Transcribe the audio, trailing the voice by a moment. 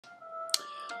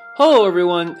Hello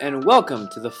everyone, and welcome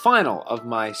to the final of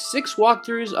my 6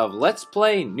 walkthroughs of Let's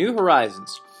Play New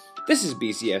Horizons. This is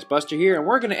BCS Buster here, and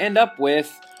we're going to end up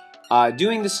with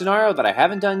doing the scenario that I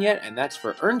haven't done yet, and that's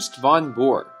for Ernst von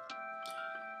Bohr.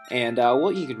 And,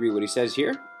 well, you can read what he says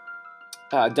here.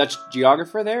 Dutch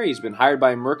geographer there, he's been hired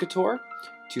by Mercator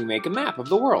to make a map of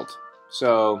the world.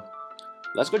 So,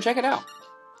 let's go check it out.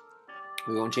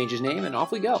 We won't change his name, and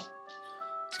off we go.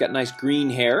 He's got nice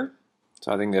green hair.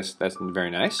 So I think that's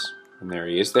very nice. And there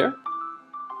he is there. And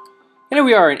here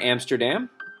we are in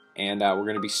Amsterdam. And we're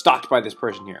going to be stalked by this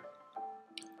person here.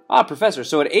 Ah, professor.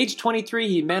 So at age 23,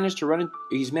 he's managed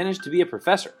to be a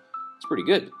professor. That's pretty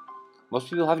good. Most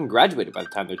people haven't graduated by the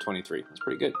time they're 23. That's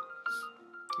pretty good.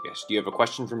 Yes. Do you have a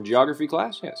question from geography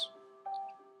class? Yes.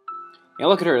 Yeah,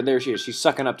 look at her. There she is. She's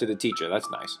sucking up to the teacher.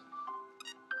 That's nice.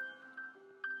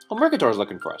 Oh, Mercator's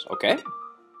looking for us. Okay.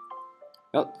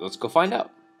 Well, let's go find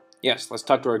out. Yes, let's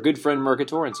talk to our good friend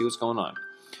Mercator and see what's going on.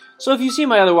 So if you see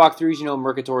my other walkthroughs, you know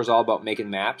Mercator is all about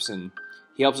making maps, and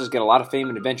he helps us get a lot of fame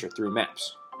and adventure through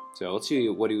maps. So let's see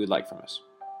what he would like from us.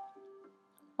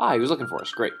 Ah, he was looking for us.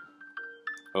 Great.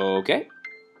 Okay.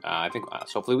 I think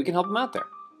so hopefully we can help him out there.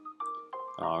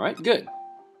 Alright, good.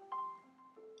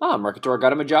 Ah, Mercator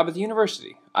got him a job at the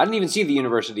university. I didn't even see the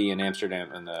university in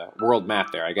Amsterdam and the world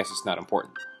map there. I guess it's not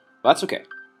important. But that's okay.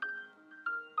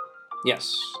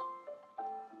 Yes.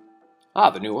 Ah,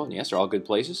 the new one. Yes, they're all good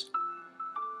places.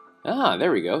 Ah,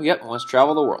 there we go. Yep, wants to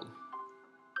travel the world.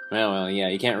 Well, yeah,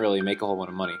 you can't really make a whole lot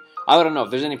of money. I don't know if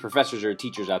there's any professors or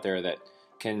teachers out there that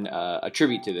can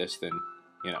attribute to this, then,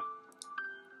 you know.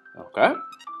 Okay.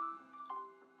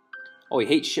 Oh, he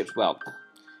hates ships. Well,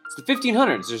 it's the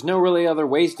 1500s. There's no really other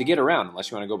ways to get around unless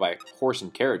you want to go by horse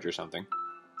and carriage or something.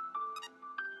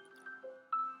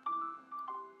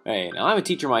 Hey, now I'm a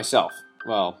teacher myself.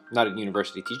 Well, not a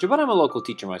university teacher, but I'm a local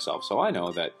teacher myself, so I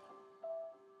know that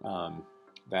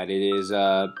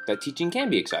that teaching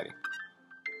can be exciting.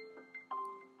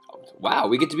 Wow,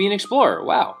 we get to be an explorer.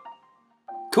 Wow,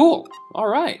 cool. All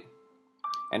right,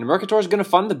 and Mercator's going to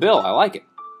fund the bill. I like it.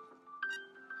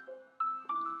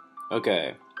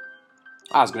 Okay,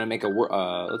 I was going to make a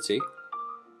let's see.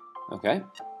 Okay,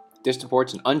 distant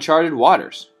ports and uncharted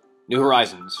waters, New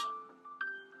Horizons.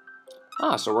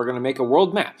 Ah, so we're going to make a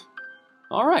world map.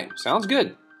 Alright, sounds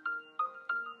good.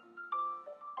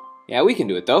 Yeah, we can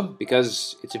do it though,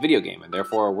 because it's a video game, and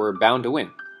therefore we're bound to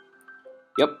win.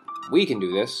 Yep, we can do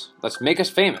this. Let's make us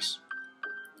famous.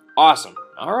 Awesome.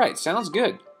 Alright, sounds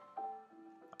good.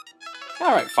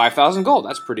 Alright, 5,000 gold.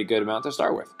 That's a pretty good amount to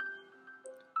start with.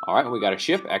 Alright, we got a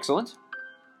ship. Excellent.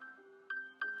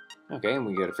 Okay, and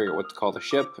we gotta figure out what to call the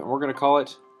ship, and we're gonna call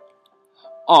it...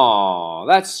 Aw,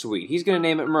 that's sweet. He's gonna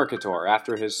name it Mercator,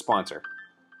 after his sponsor.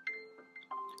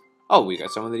 Oh, we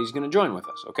got someone that he's going to join with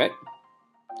us, okay?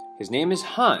 His name is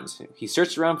Hans. He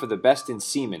searched around for the best in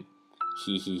seamen.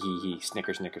 He.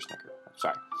 Snicker, snicker, snicker. I'm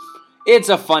sorry. It's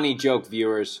a funny joke,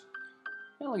 viewers.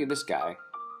 Now look at this guy.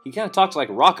 He kind of talks like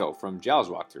Rocco from Giles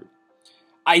Walkthrough.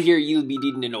 I hear you'll be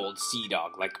needing an old sea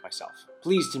dog like myself.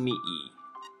 Pleased to meet ye.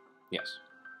 Yes.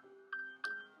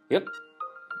 Yep.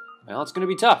 Well, it's going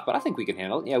to be tough, but I think we can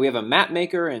handle it. Yeah, we have a map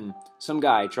maker and some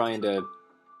guy trying to...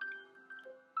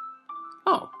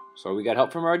 Oh. So we got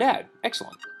help from our dad.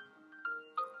 Excellent.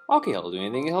 Okay, he'll do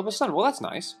anything to help his son. Well, that's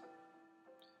nice.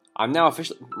 I'm now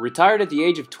officially retired at the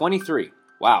age of 23.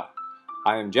 Wow.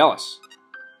 I am jealous.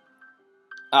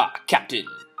 Ah, Captain.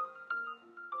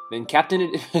 Then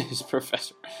Captain is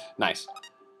Professor. Nice.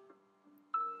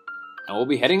 And we'll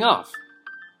be heading off.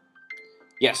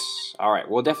 Yes. Alright,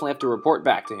 we'll definitely have to report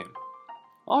back to him.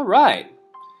 Alright.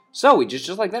 So, we just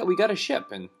like that, we got a ship,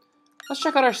 and... Let's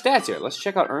check out our stats here. Let's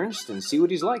check out Ernst and see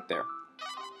what he's like there.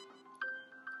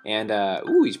 And,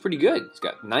 ooh, he's pretty good. He's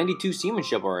got 92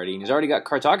 seamanship already, and he's already got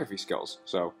cartography skills.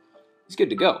 So, he's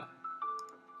good to go.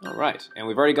 Alright, and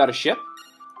we've already got a ship,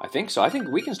 I think. So I think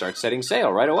we can start setting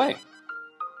sail right away.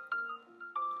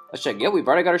 Let's check. Yeah, we've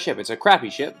already got our ship. It's a crappy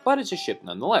ship, but it's a ship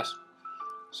nonetheless.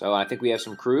 So I think we have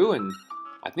some crew, and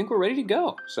I think we're ready to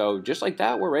go. So just like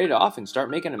that, we're ready to off and start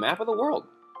making a map of the world.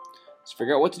 Let's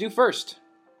figure out what to do first.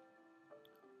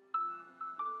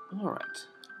 Alright.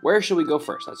 Where should we go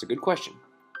first? That's a good question.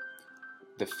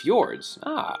 The fjords.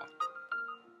 Ah.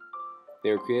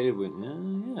 They were created with...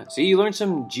 yeah. See, you learned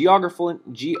some geographical...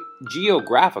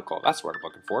 That's what I'm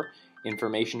looking for.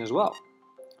 Information as well.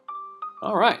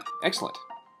 Alright. Excellent.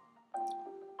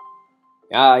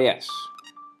 Ah, yes.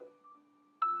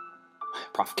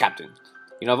 Prof. Captain.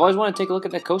 You know, I've always wanted to take a look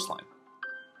at that coastline.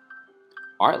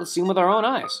 Alright, let's see them with our own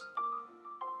eyes.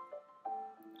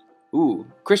 Ooh,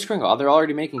 Kris Kringle. They're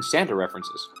already making Santa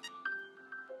references.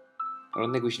 I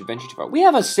don't think we should venture too far. We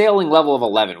have a sailing level of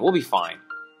 11. We'll be fine.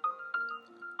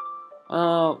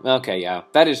 Oh, okay, yeah.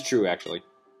 That is true, actually.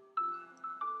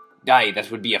 Aye, that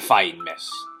would be a fine mess.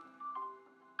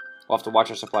 We'll have to watch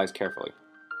our supplies carefully.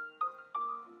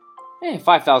 Hey,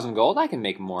 5,000 gold. I can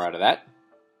make more out of that.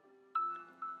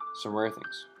 Some rare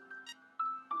things.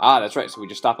 Ah, that's right. So we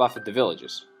just stop off at the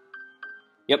villages.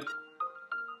 Yep.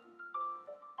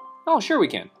 Oh, sure we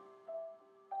can.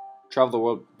 Travel the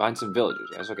world, find some villages.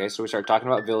 Yes, okay. So we start talking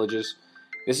about villages.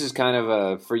 This is kind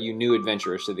of for you new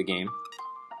adventurers to the game.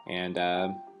 And,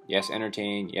 yes,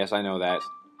 entertain. Yes, I know that.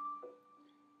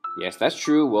 Yes, that's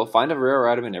true. We'll find a rare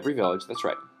item in every village. That's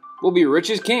right. We'll be rich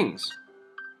as kings.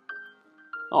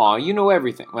 Aw, you know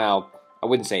everything. Well, I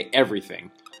wouldn't say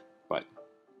everything, but...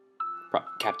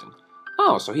 Captain.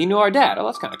 Oh, so he knew our dad. Oh,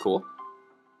 that's kind of cool.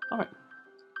 Alright.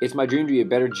 It's my dream to be a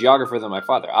better geographer than my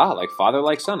father. Ah, like father,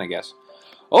 like son, I guess.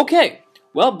 Okay.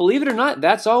 Well, believe it or not,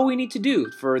 that's all we need to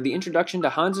do for the introduction to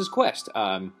Hans's quest.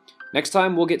 Next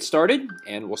time, we'll get started,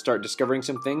 and we'll start discovering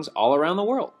some things all around the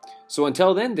world. So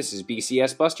until then, this is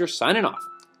BCS Buster signing off.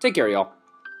 Take care, y'all.